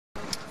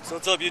So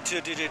what's up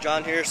YouTube, DJ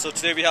John here. So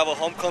today we have a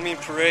homecoming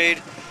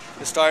parade.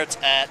 It starts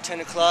at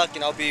 10 o'clock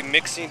and I'll be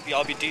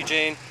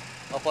DJing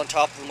up on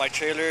top of my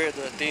trailer.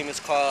 The theme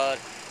is called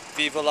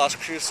Viva Las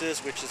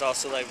Cruces, which is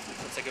also like,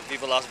 it's like a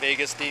Viva Las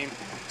Vegas theme.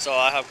 So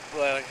I have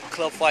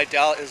Club Fight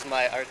Out is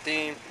our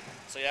theme.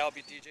 So yeah, I'll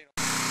be DJing.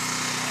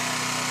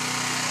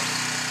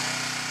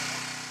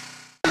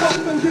 Up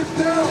and get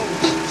down,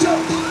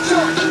 jump,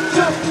 jump,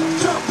 jump, jump,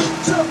 jump,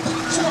 jump,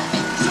 jump, jump, jump,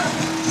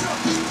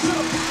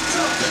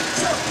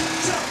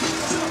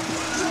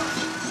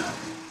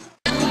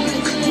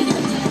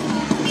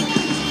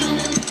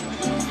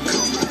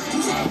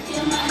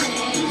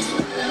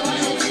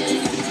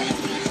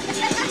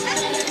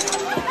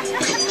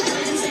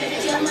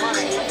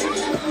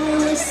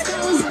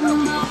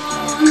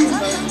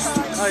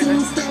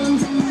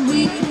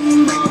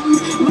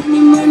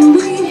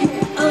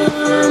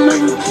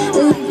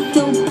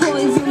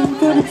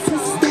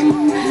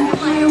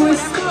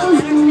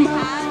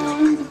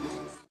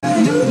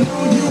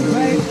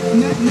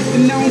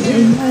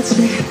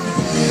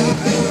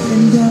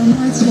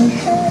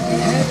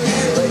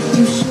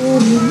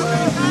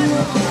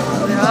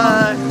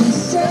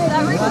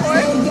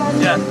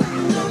 Yeah.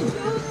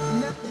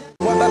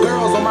 What the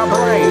girls on my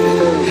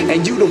brain,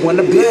 and you the one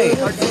to blame.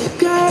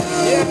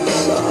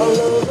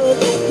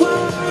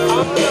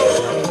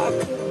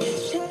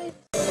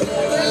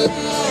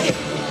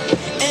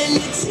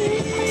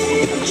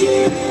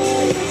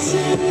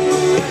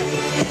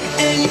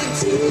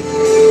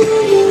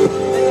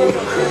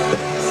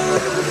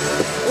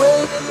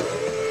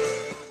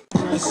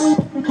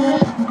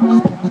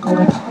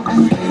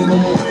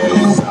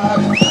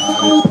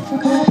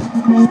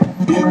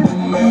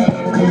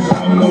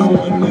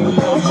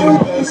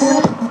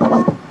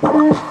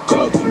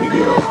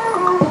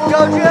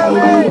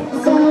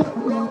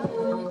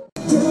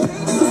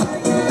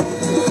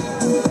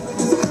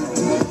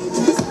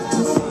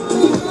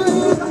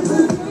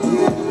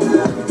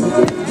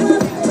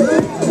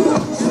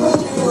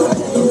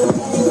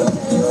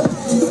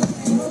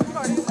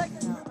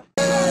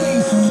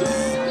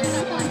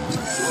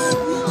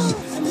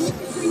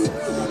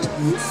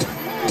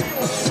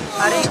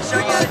 I didn't show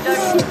you how to duck.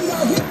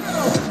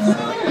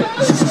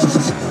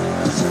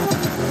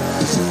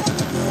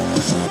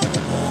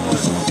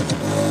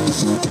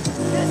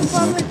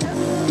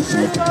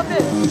 Fist bump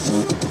it.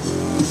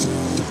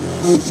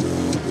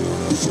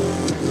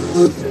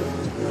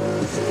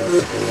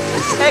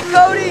 Hey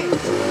Cody,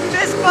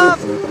 fist bump.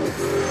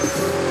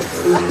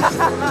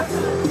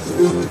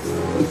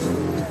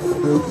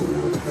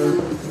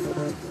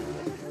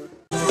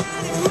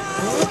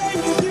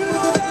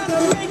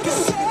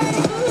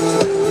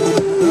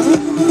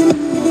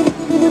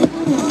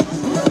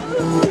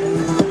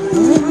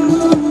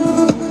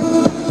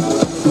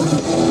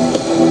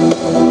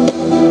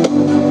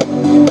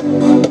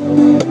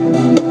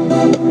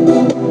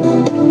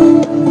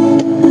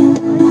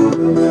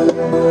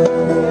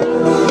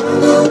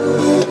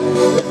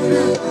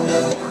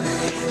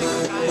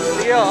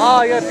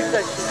 Oh, you gotta fix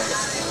that shit.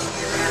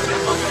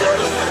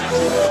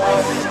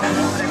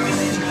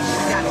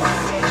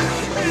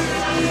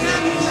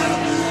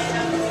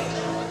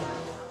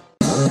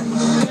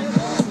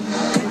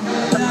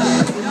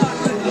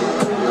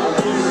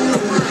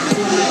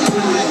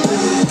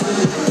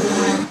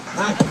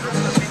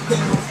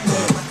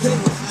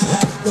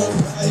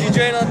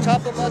 DJing on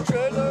top of my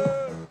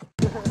trailer.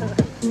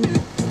 You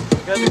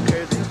guys are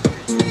crazy.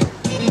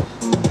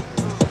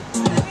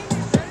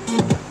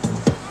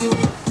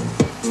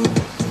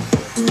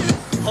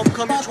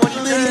 Homecoming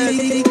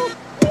 2010.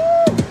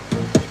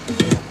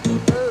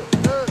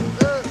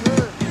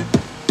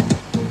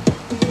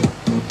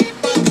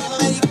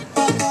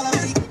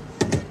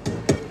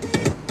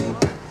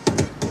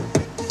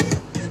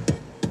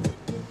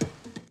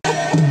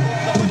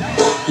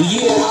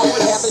 Yeah, I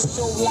would have a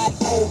show like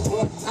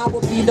Oprah. I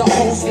would be the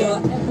host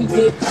of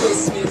everyday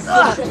Christmas.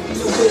 Checking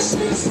your wish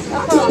list.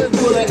 Probably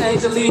pull an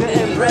Angelina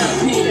and Brad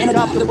Pitt and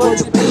drop the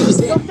bunch of babies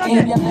that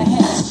ain't never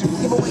had.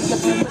 Give away your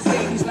famous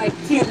babies like,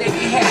 here, let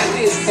me have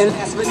this. And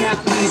last but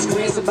not least,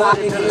 grants about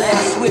it, the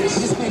last wish.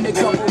 It's been a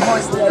couple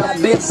months that I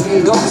bet you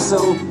can go,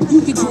 so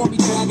you can call me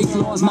Travis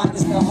Claus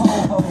minus